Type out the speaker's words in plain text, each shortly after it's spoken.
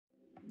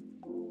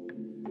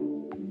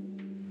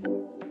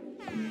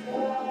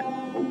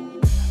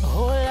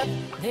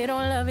They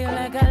don't love you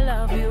like I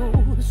love you.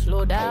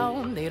 Slow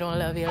down, they don't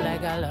love you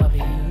like I love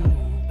you.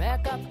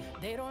 Back up,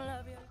 they don't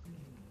love you.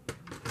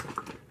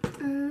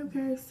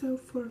 Okay, so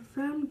for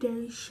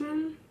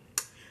foundation,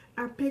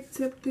 I picked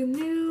up the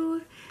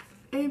new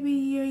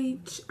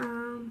ABH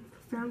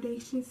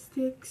foundation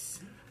sticks.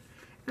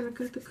 And I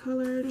got the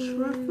color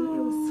Truffle. It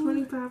was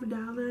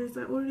 $25.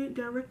 I ordered it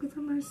directly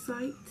from her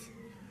site,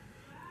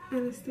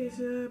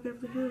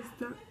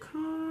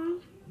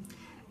 AnastasiaBeverlyHills.com.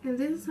 And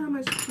this is how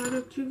much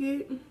product you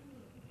get.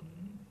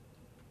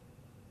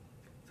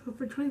 So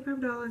for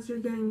 $25, you're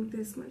getting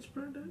this much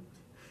product.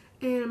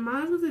 And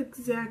mine was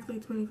exactly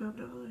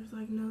 $25.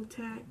 Like no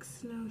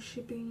tax, no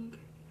shipping.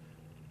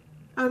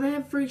 Oh, they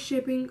have free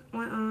shipping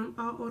on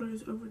all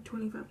orders over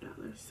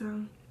 $25.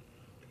 So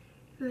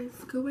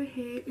let's go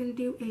ahead and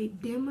do a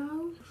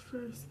demo.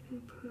 First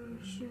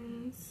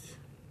impressions.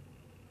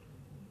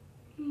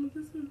 This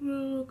is what it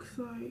looks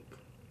like.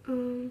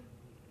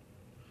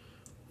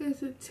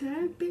 It's a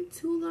tad bit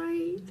too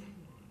light.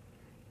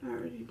 I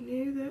already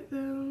knew that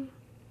though,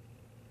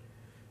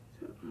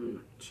 so I'm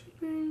not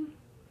tripping.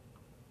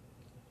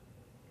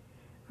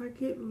 I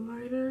get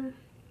lighter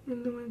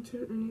in the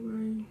winter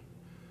anyway,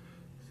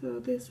 so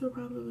this will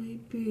probably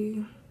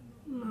be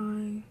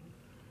my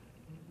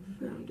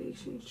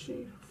foundation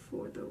shade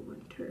for the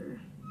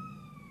winter.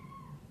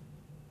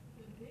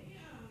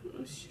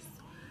 Let's just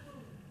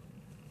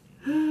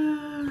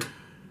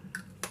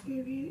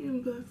maybe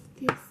and buff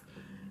this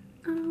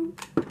out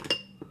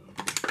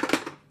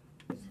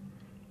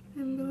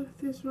and buff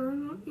this right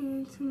on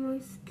into my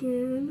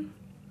skin.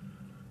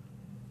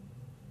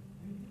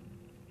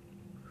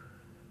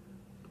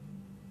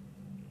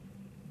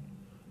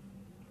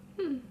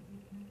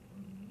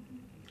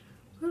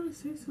 What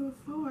is it so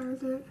far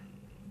that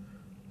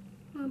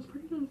I'm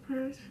pretty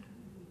impressed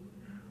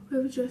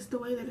with just the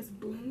way that it's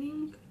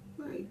blending.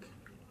 Like,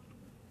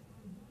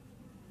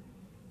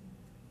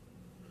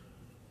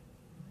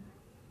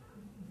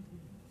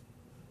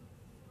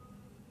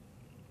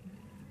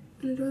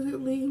 and it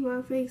doesn't leave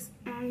my face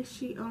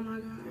ashy. Oh my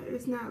god,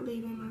 it's not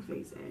leaving my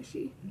face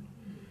ashy.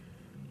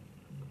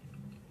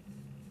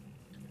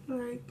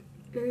 Like,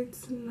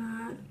 it's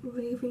not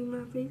leaving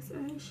my face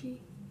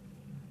ashy.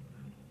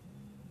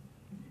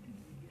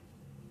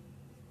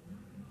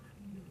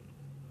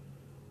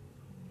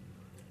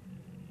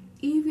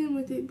 Even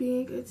with it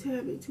being a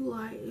tad bit too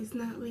light, it's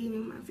not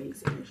leaving my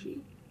face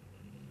ashy.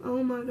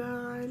 Oh my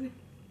god.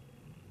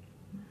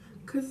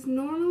 Cause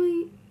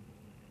normally,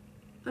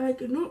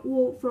 like,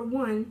 well, for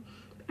one,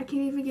 I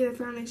can't even get a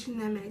foundation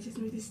that matches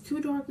me. It's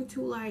too dark or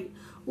too light,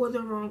 or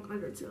the wrong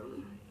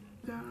undertone.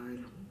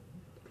 God.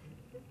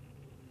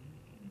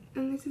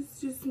 And this is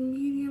just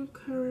medium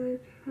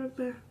coverage for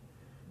the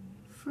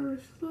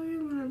first layer.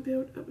 I'm gonna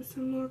build up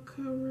some more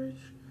coverage,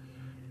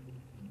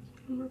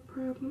 more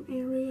problem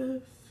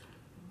areas.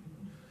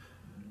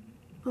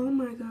 Oh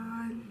my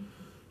god.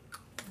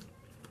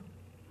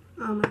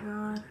 Oh my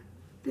god.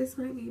 This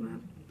might be my,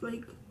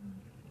 like,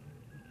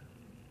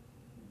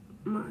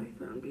 my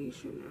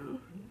foundation now.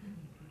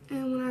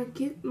 And when I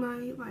get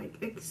my,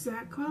 like,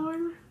 exact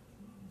color,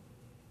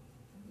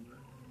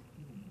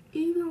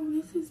 even though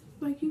this is,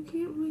 like, you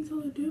can't really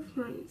tell the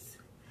difference.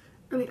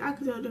 I mean, I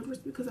can tell the difference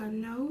because I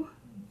know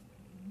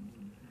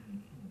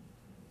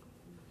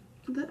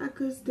that I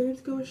could stand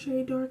to go a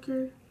shade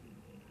darker.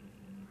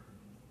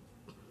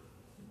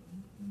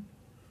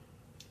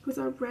 Because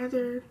I'd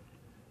rather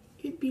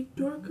it be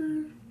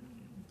darker,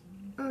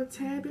 a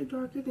tad bit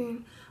darker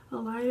than a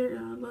lighter,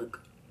 and I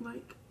look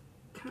like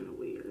kind of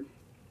weird.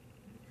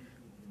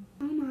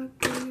 Oh my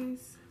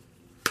goodness.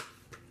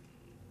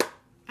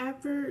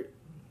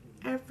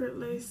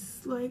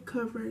 Effortless, like,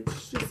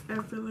 coverage, just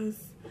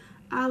effortless.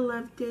 I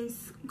love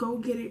this. Go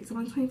get it. It's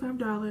only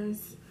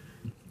 $25.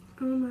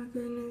 Oh my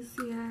goodness,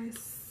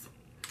 yes.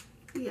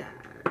 Yes.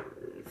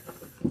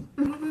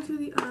 Moving to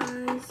the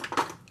eyes.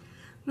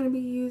 I'm going to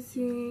be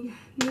using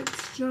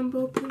NYX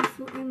Jumbo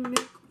Pencil and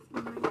Milk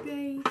for my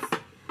base.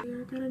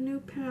 Here, I got a new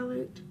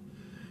palette.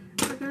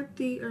 I got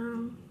the,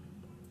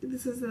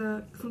 this is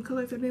some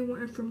colors I've been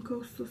wanting from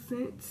Coastal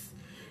Scents.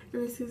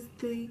 And this is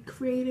the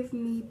Creative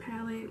Me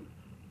palette.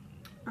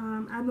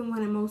 I've been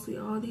wanting mostly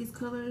all these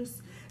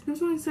colors. It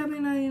was only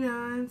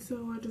 $7.99,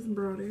 so I just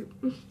brought it.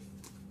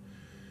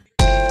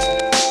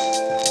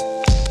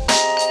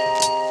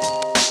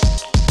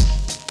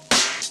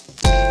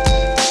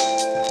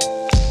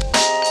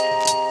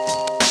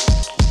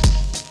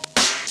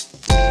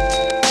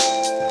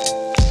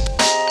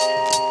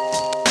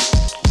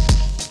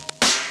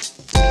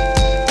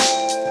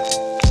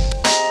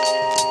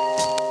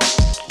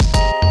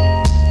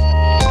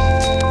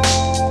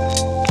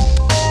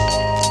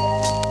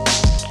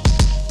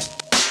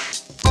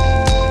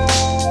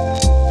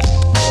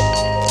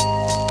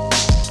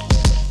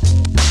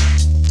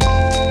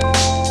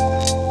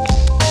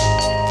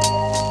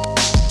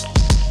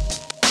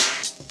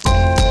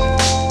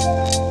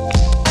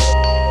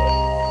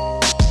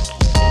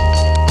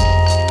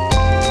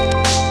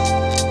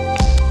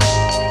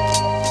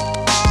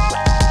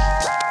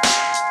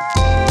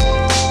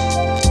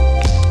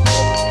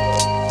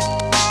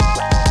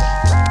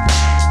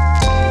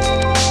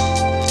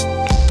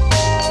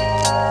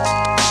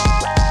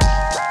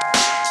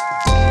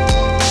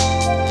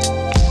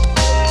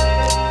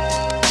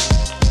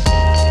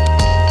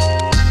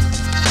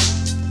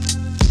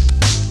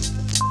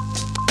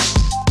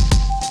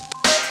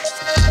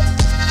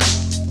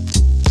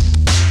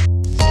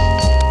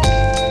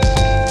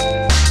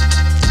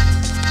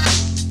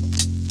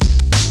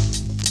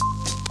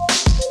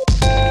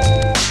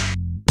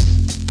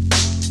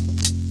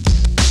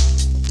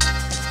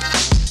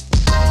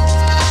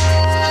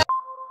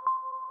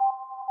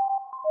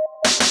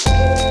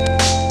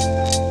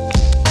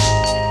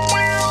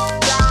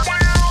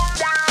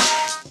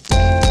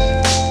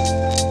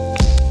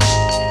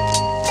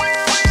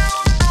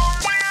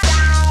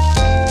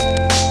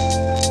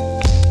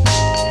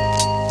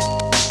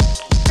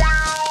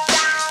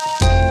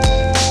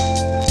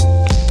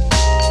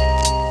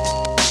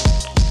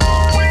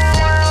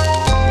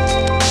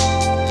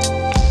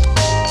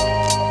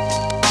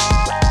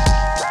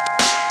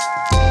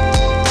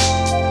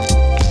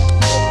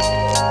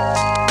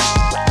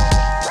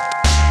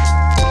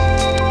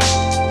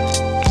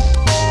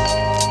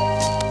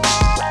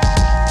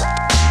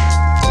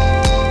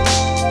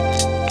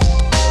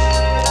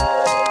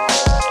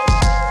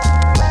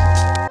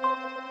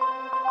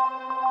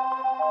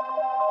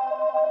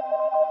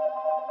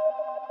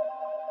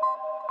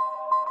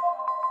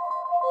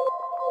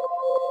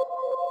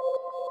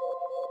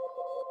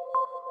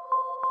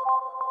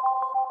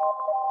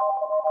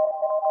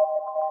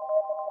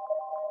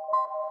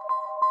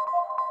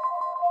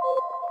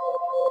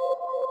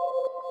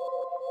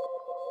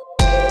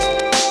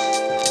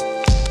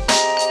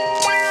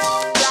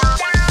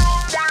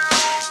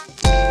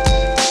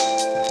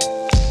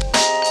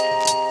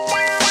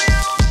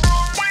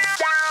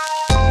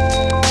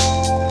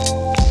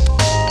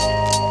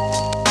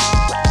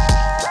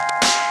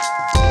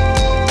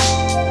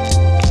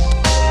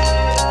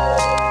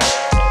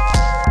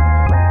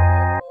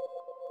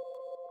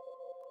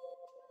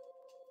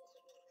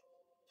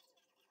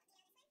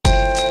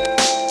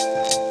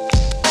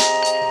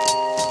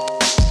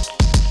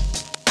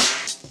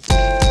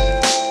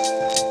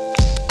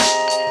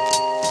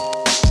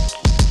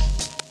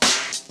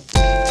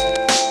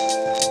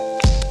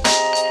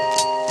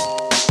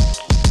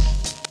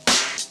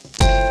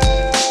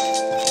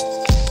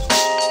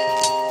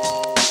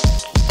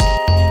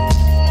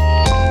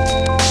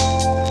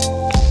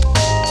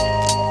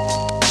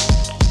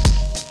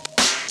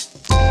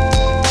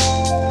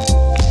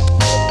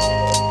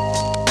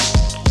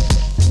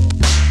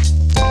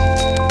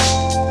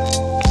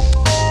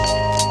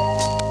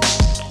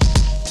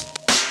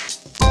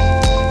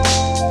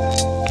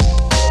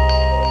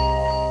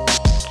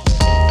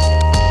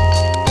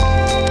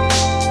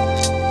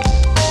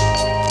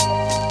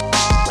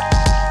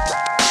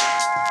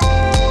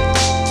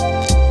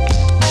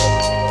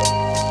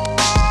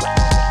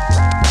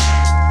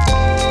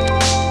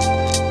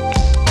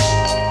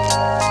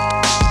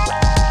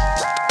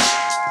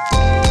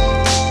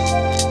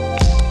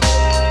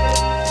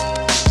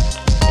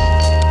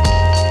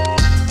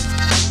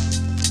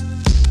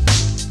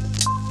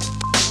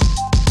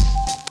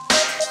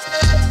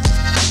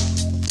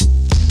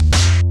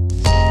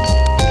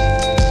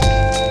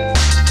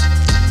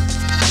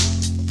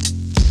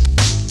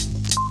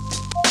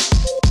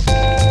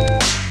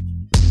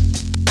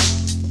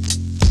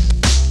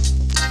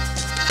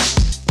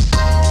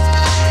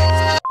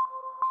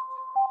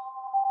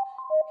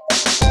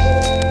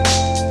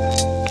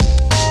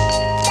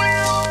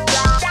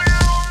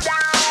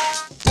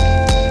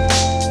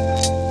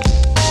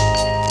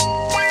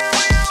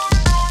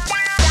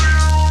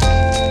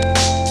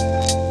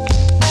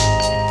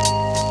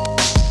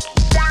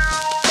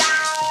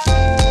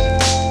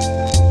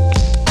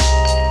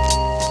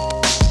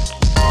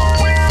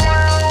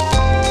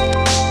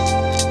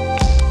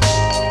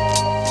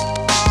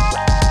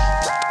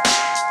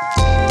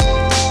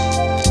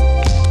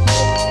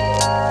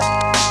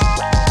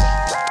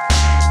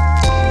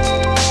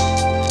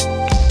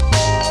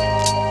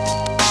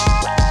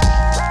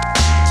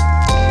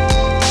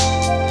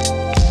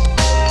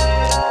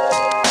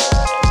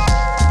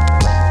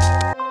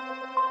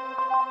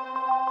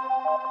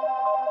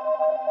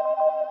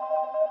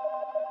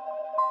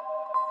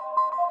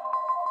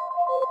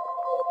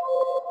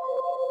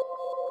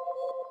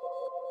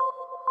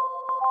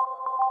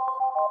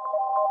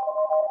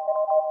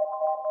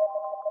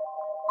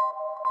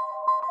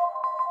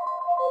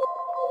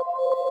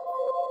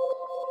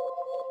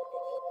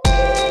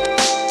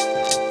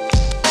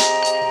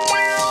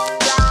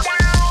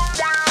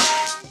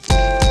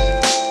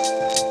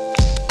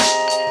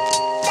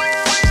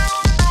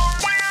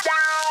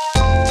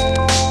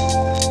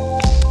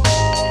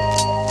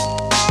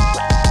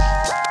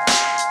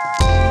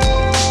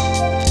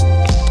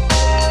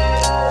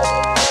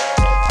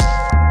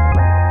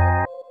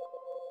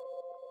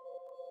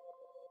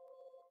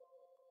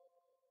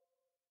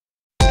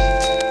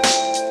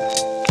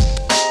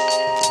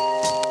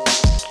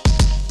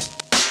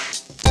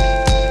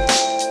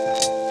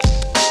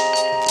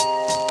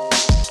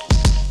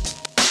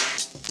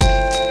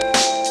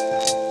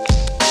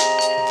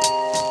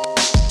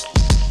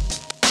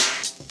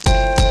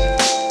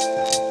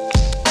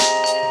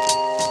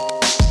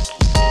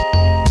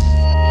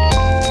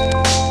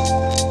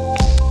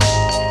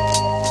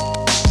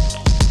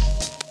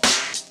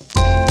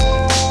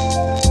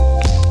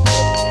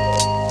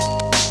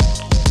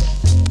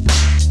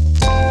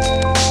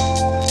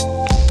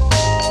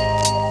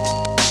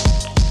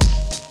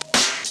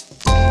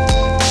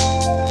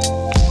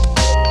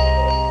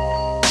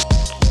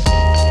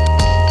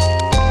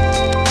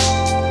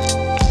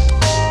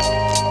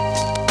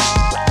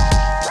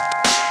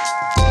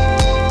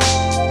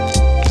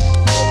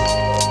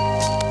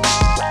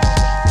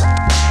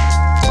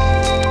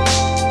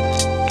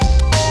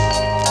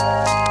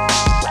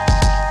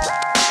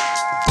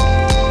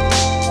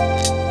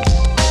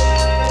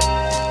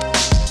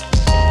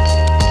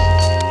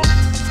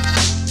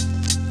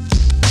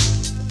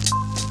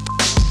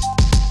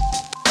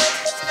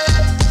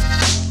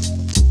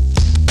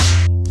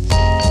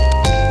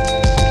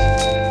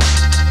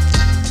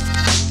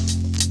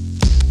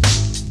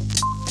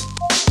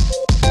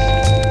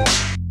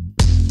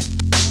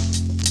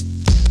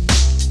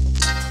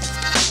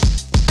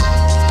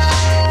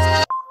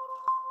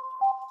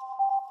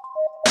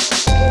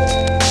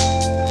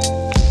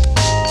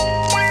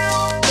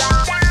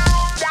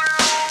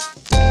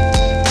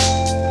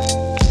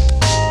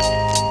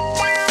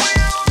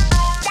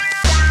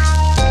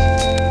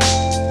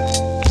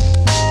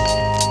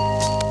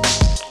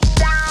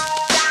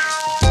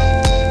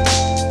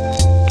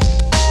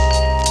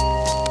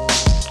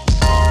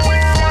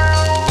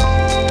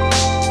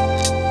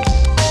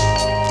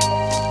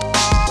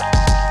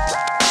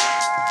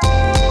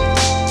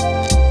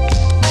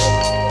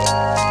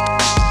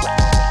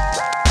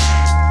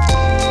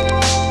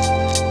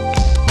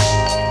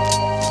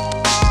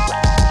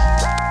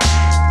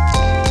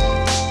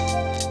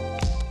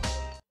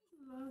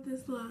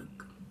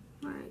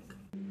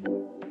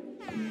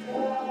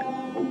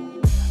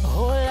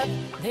 up,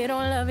 they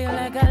don't love you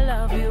like I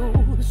love you.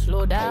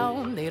 Slow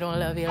down, they don't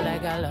love you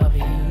like I love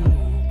you.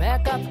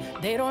 Back up,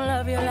 they don't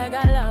love you like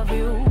I love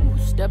you.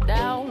 Step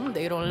down,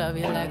 they don't love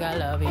you like I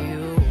love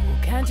you.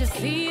 Can't you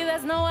see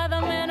there's no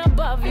other man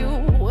above you?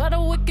 What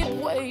a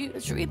wicked way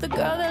to treat the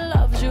girl that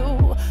loves you.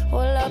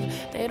 Oh love,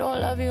 they don't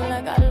love you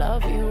like I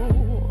love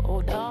you.